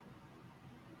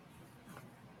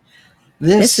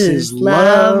This is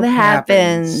Love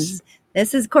Happens.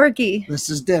 This is Corkie. This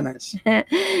is Dennis.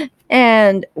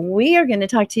 And we are going to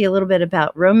talk to you a little bit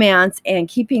about romance and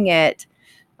keeping it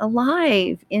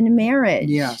alive in marriage.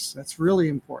 Yes, that's really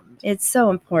important. It's so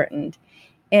important.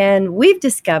 And we've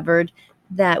discovered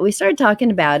that we started talking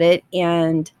about it.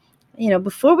 And,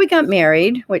 before we got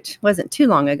married, which wasn't too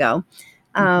long ago,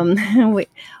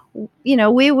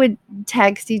 we would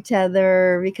text each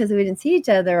other because we didn't see each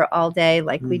other all day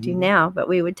like we do now, but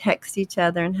we would text each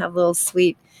other and have little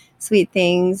sweet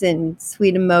things and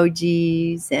sweet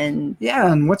emojis.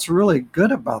 And what's really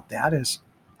good about that is,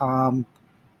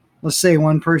 let's say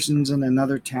one person's in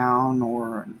another town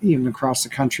or even across the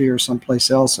country or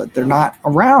someplace else that they're not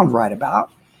around right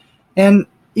about, and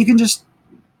you can just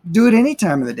do it any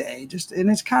time of the day. And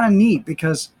it's kind of neat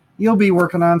because you'll be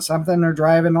working on something or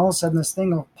driving, all of a sudden this thing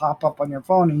will pop up on your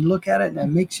phone and you look at it and it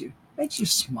makes you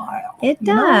smile. It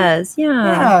does.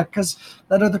 Yeah, because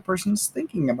that other person's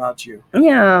thinking about you.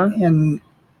 Yeah. And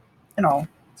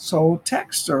so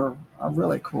texts are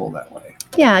really cool that way.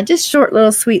 Yeah, just short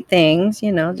little sweet things,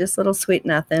 just little sweet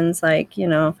nothings like,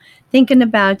 thinking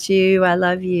about you, I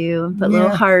love you, and put little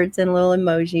hearts and little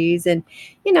emojis. And,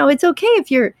 it's okay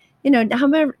if you're,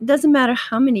 however, doesn't matter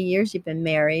how many years you've been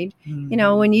married,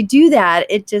 when you do that,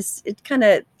 it kind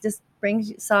of just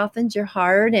softens your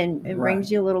heart and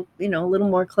brings you a little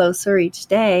more closer each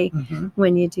day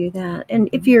when you do that. And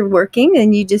if you're working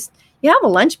and you have a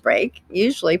lunch break,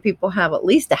 usually people have at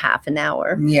least a half an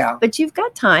hour. Yeah. But you've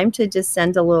got time to just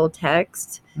send a little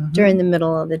text during the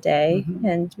middle of the day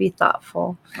and be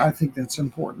thoughtful. I think that's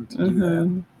important to do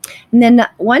that. And then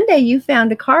one day you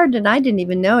found a card and I didn't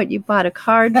even know it. You bought a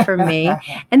card for me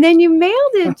and then you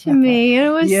mailed it to me. And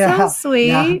it was so sweet.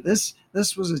 Yeah,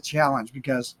 this was a challenge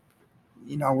because,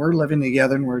 we're living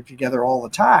together and we're together all the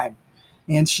time.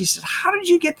 And she said, "How did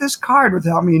you get this card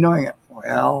without me knowing it?"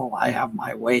 Well, I have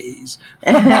my ways.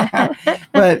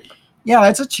 But yeah,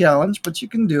 it's a challenge, but you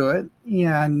can do it.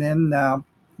 Yeah, and then,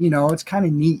 it's kind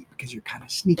of neat because you're kind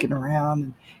of sneaking around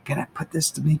and kind of put this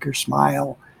to make her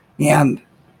smile. And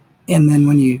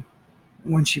then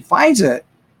when she finds it,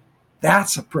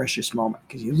 that's a precious moment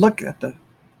because you look at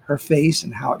her face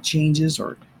and how it changes,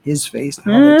 or his face and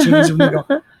how it changes, and you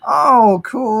go, "Oh,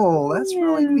 cool! That's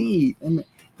really neat." And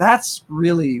that's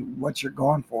really what you're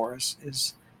going for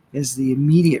is the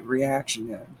immediate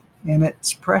reaction, and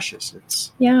it's precious.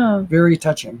 It's very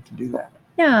touching to do that.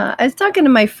 Yeah, I was talking to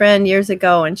my friend years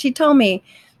ago, and she told me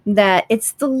that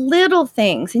it's the little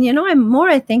things. And more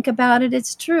I think about it,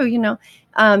 it's true.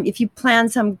 If you plan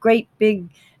some great big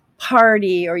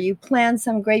party or you plan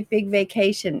some great big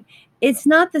vacation, it's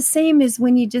not the same as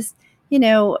when you just,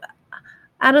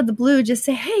 out of the blue, just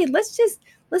say, "Hey, let's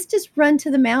just run to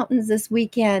the mountains this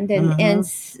weekend and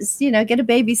get a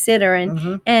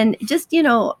babysitter and just,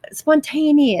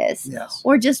 spontaneous." Yes.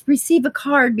 Or just receive a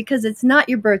card because it's not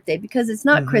your birthday, because it's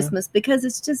not Christmas, because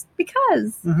it's just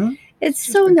because. It's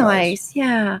so nice.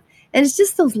 Yeah. And it's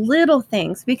just those little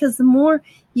things, because the more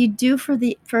you do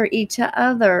for each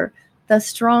other, the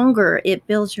stronger it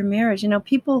builds your marriage.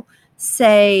 People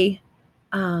say,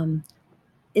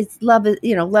 it's love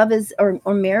is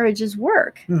or marriage is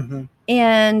work.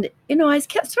 And I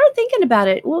started thinking about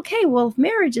it. Well, if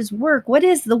marriage is work, what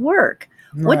is the work?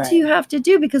 Right. What do you have to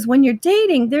do? Because when you're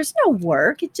dating, there's no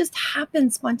work. It just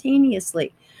happens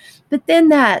spontaneously. But then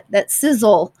that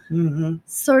sizzle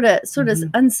sort of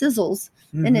unsizzles,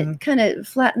 and it kind of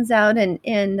flattens out and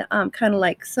kind of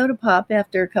like soda pop.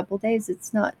 After a couple of days,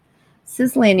 it's not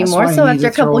sizzling anymore. So after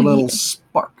a couple of little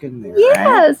spark in there.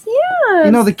 Yes,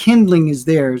 right? yes. The kindling is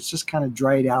there. It's just kind of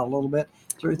dried out a little bit.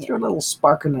 So you throw a little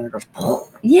spark in there, it goes,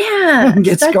 and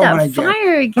gets start going that again.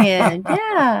 Fire again.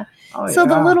 Yeah. So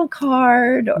the little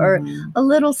card or a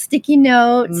little sticky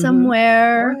note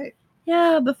somewhere. Right.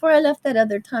 Yeah, before I left that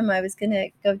other time I was going to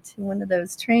go to one of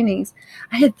those trainings,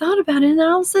 I had thought about it, and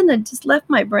all of a sudden it just left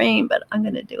my brain, but I'm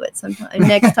going to do it sometime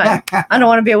next time. I don't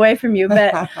want to be away from you,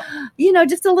 but,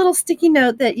 just a little sticky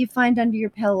note that you find under your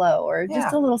pillow, or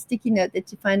just a little sticky note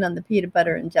that you find on the peanut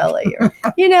butter and jelly, or,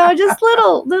 just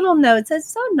little notes. That's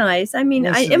so nice. I mean,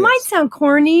 it might sound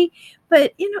corny,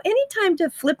 but, anytime to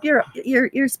flip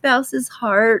your spouse's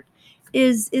heart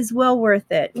is well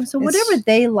worth it. So whatever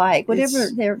they like, whatever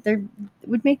they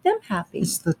would make them happy.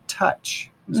 It's the touch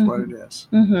is what it is.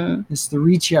 It's the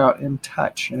reach out and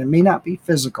touch. And it may not be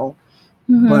physical,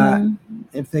 but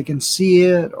if they can see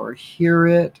it or hear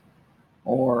it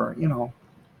or,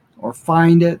 or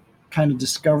find it, kind of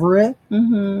discover it,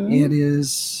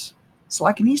 it's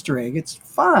like an Easter egg. It's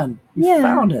fun. You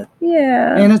found it.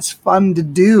 Yeah. And it's fun to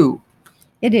do.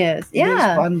 It is. It is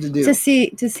Yeah. fun to do. To see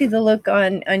the look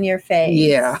on your face.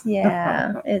 Yeah.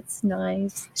 Yeah. It's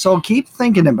nice. So keep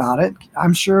thinking about it.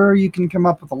 I'm sure you can come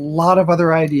up with a lot of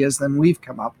other ideas than we've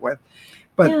come up with.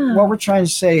 But Yeah. what we're trying to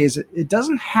say is it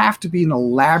doesn't have to be an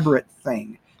elaborate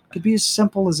thing. It could be as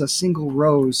simple as a single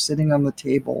rose sitting on the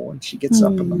table when she gets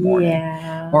up in the morning.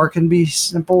 Yeah. Or it can be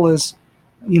simple as,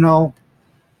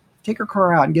 take her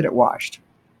car out and get it washed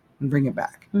and bring it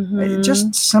back. Mhm.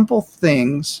 Just simple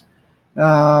things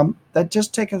that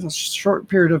just take a short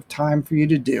period of time for you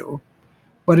to do.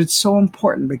 But it's so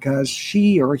important because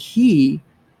she or he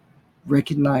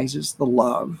recognizes the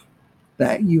love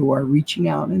that you are reaching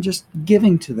out and just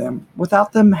giving to them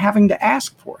without them having to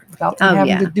ask for it, without them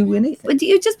having to do anything. But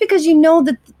just because you know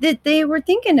that they were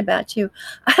thinking about you.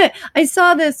 I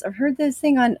saw this or heard this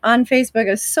thing on Facebook.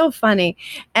 It was so funny.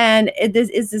 And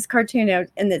this cartoon,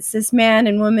 and it's this man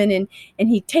and woman, and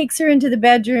he takes her into the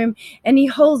bedroom and he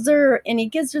holds her and he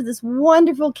gives her this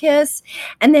wonderful kiss,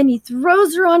 and then he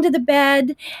throws her onto the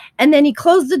bed, and then he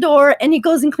closed the door and he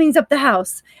goes and cleans up the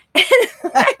house.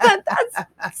 I thought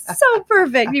that's so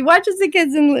perfect. He watches the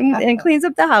kids and cleans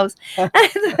up the house.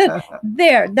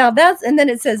 There, now and then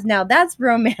it says, now that's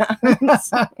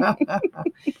romance.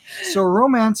 So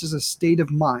romance is a state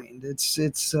of mind.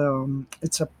 It's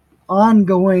a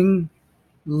ongoing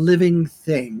living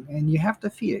thing, and you have to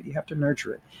feed it. You have to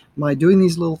nurture it. By doing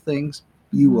these little things,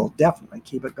 you will definitely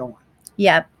keep it going.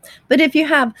 Yeah, but if you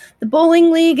have the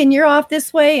bowling league and you're off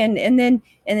this way, and then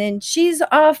she's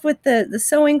off with the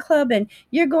sewing club, and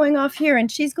you're going off here and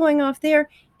she's going off there,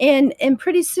 and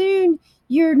pretty soon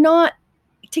you're not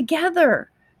together.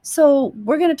 So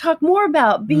we're going to talk more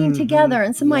about being together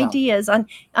and some ideas on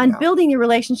building your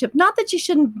relationship. Not that you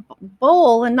shouldn't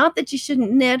bowl, and not that you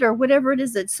shouldn't knit or whatever it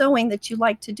is that's sewing that you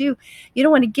like to do. You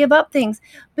don't want to give up things,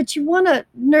 but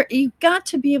you've got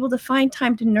to be able to find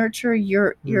time to nurture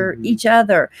your each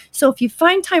other. So if you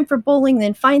find time for bowling,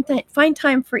 then find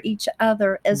time for each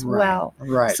other as well,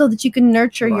 so that you can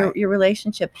nurture your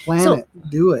relationship. Plan it,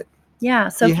 do it. Yeah.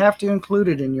 So you have to include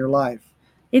it in your life.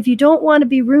 If you don't want to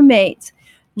be roommates,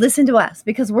 listen to us,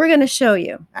 because we're going to show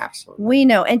you. Absolutely. We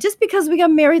know. And just because we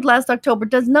got married last October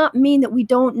does not mean that we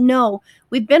don't know.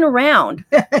 We've been around.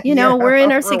 We're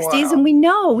in our 60s, and we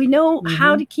know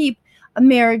how to keep a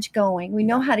marriage going. We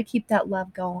know how to keep that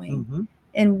love going.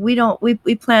 And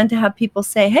we plan to have people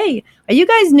say, "Hey, are you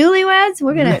guys newlyweds?"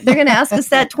 They're going to ask us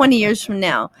that 20 years from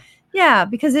now. Yeah,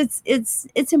 because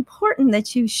it's important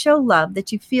that you show love,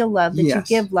 that you feel love, that you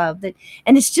give love,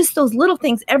 and it's just those little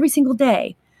things every single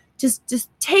day. Just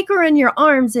take her in your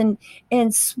arms and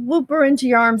swoop her into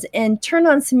your arms and turn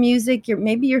on some music,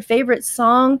 maybe your favorite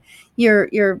song,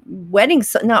 your wedding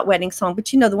not wedding song, but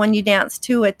the one you dance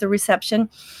to at the reception,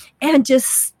 and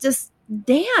just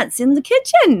dance in the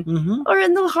kitchen or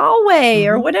in the hallway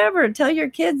or whatever. Tell your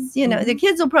kids, the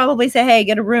kids will probably say, "Hey,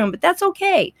 get a room," but that's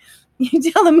okay. You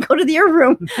tell them, go to your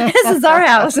room. This is our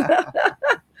house.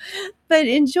 But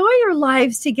enjoy your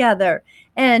lives together.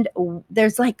 And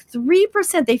there's like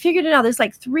 3%. They figured it out. There's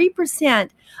like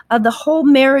 3% of the whole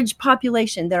marriage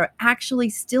population that are actually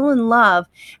still in love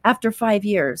after 5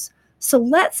 years. So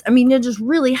you just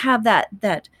really have that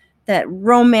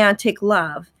romantic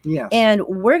love. Yes. And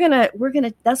we're gonna.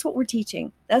 That's what we're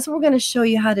teaching. That's what we're gonna show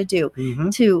you how to do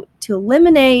to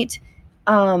eliminate.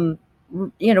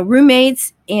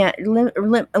 Roommates, and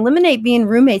eliminate being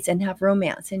roommates and have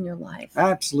romance in your life.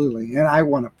 Absolutely. And I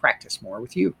want to practice more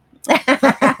with you.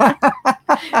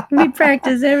 We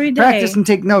practice every day. Practice and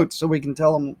take notes so we can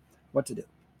tell them what to do.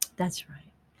 That's right.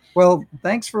 Well,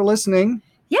 thanks for listening.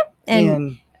 Yep.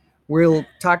 And we'll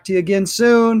talk to you again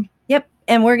soon. Yep.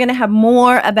 And we're going to have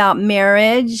more about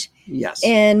marriage. Yes.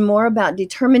 And more about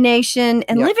determination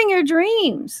and living your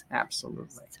dreams.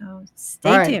 Absolutely. So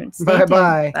stay tuned.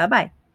 Bye-bye. Bye-bye.